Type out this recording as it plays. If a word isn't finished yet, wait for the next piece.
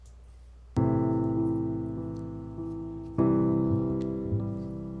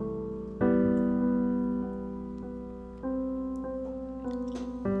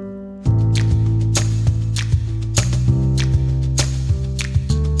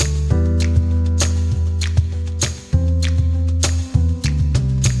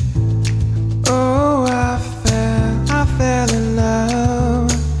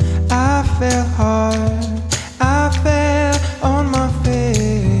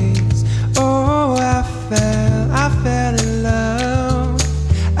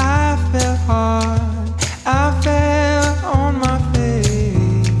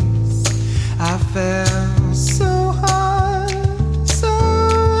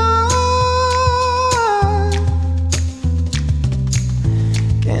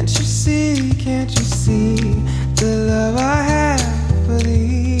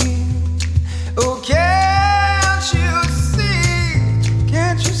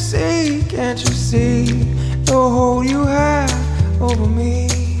Can't you see the hold you have over me?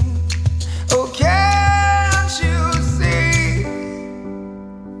 Oh, can't you see?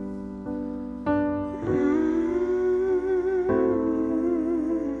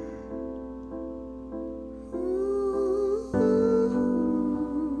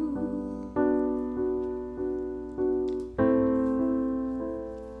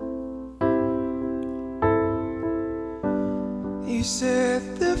 You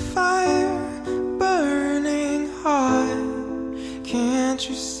set the fire burning hot. Can't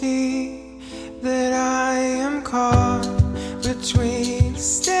you see that I am caught between a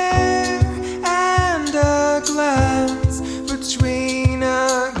stare and a glance, between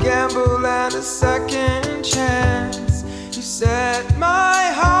a gamble and a second chance? You set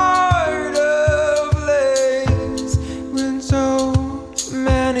my heart ablaze in so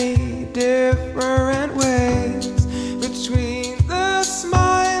many different ways, between the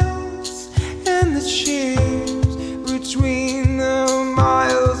smiles and the cheers, between the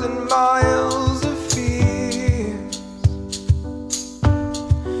miles and miles of fears,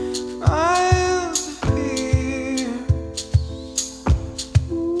 miles of fears.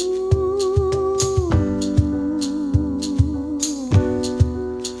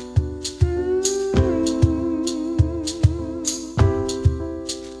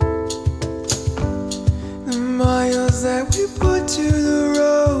 The miles that we put to the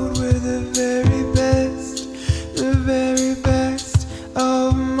road were the very best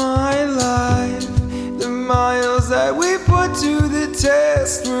of my life. The miles that we put to the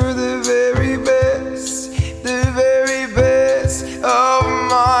test were the very best of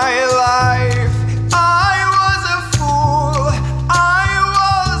my life. I was a fool, I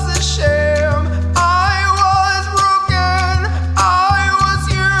was a sham, I was broken, I was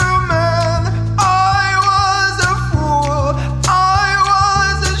human. I was a fool, I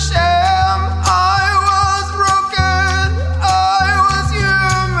was a sham, I was broken, I was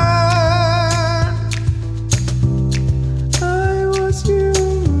human. I was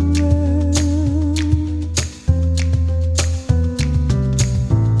human.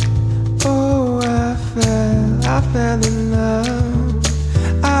 Oh, I fell in love.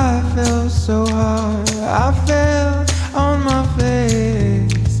 I fell so hard, I fell on my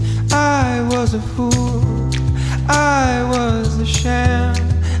face. I was a fool, I was a sham,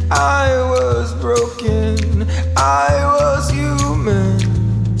 I was broken, I was human.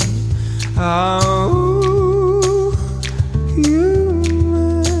 Oh,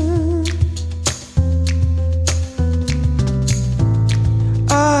 human.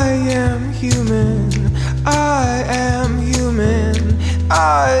 I am human, I am human,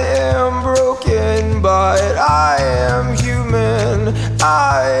 I am broken, but I am human.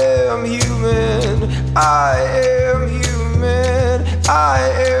 I am human, I am human, I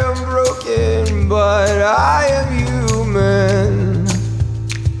am broken, but I am human.